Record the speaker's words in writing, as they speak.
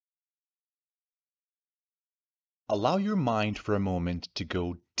Allow your mind for a moment to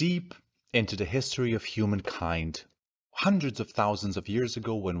go deep into the history of humankind. Hundreds of thousands of years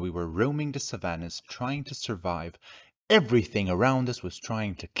ago, when we were roaming the savannas trying to survive, everything around us was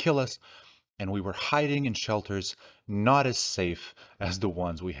trying to kill us, and we were hiding in shelters not as safe as the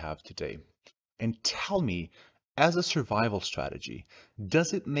ones we have today. And tell me, as a survival strategy,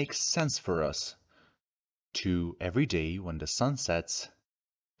 does it make sense for us to every day when the sun sets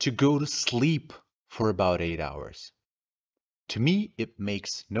to go to sleep for about 8 hours? To me, it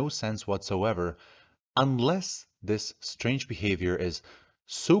makes no sense whatsoever unless this strange behavior is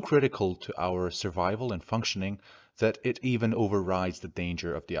so critical to our survival and functioning that it even overrides the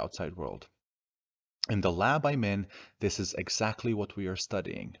danger of the outside world. In the lab I'm in, this is exactly what we are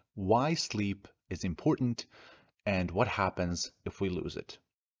studying: why sleep is important and what happens if we lose it.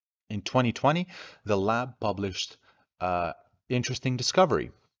 In 2020, the lab published an interesting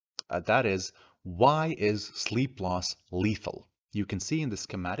discovery. That is, why is sleep loss lethal? You can see in the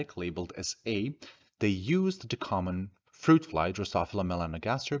schematic labeled as A, they used the common fruit fly, Drosophila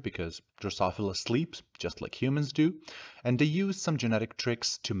melanogaster, because Drosophila sleeps just like humans do, and they used some genetic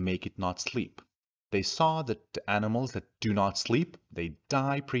tricks to make it not sleep. They saw that the animals that do not sleep, they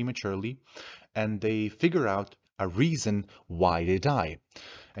die prematurely, and they figure out a reason why they die.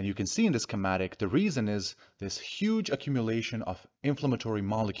 And you can see in the schematic, the reason is this huge accumulation of inflammatory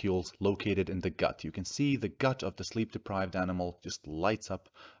molecules located in the gut. You can see the gut of the sleep-deprived animal just lights up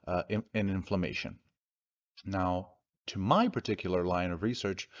in inflammation. Now, to my particular line of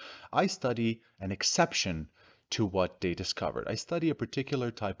research, I study an exception to what they discovered. I study a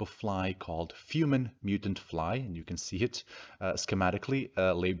particular type of fly called fumin mutant fly, and you can see it schematically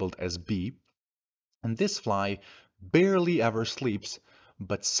labeled as B. And this fly barely ever sleeps,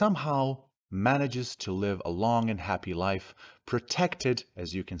 but somehow manages to live a long and happy life, protected,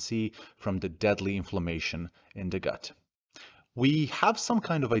 as you can see, from the deadly inflammation in the gut. We have some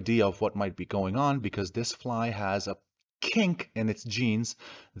kind of idea of what might be going on because this fly has a kink in its genes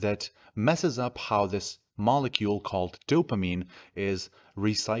that messes up how this molecule called dopamine is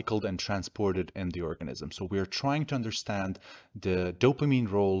recycled and transported in the organism. So we're trying to understand the dopamine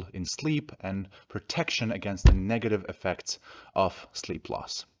role in sleep and protection against the negative effects of sleep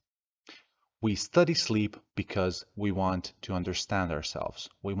loss. We study sleep because we want to understand ourselves.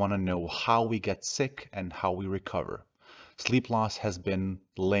 We want to know how we get sick and how we recover. Sleep loss has been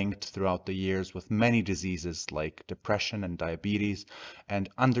linked throughout the years with many diseases like depression and diabetes, and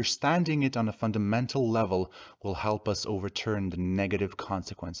understanding it on a fundamental level will help us overturn the negative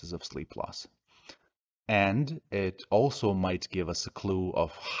consequences of sleep loss. And it also might give us a clue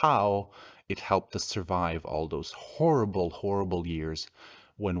of how it helped us survive all those horrible, horrible years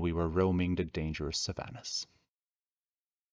when we were roaming the dangerous savannas.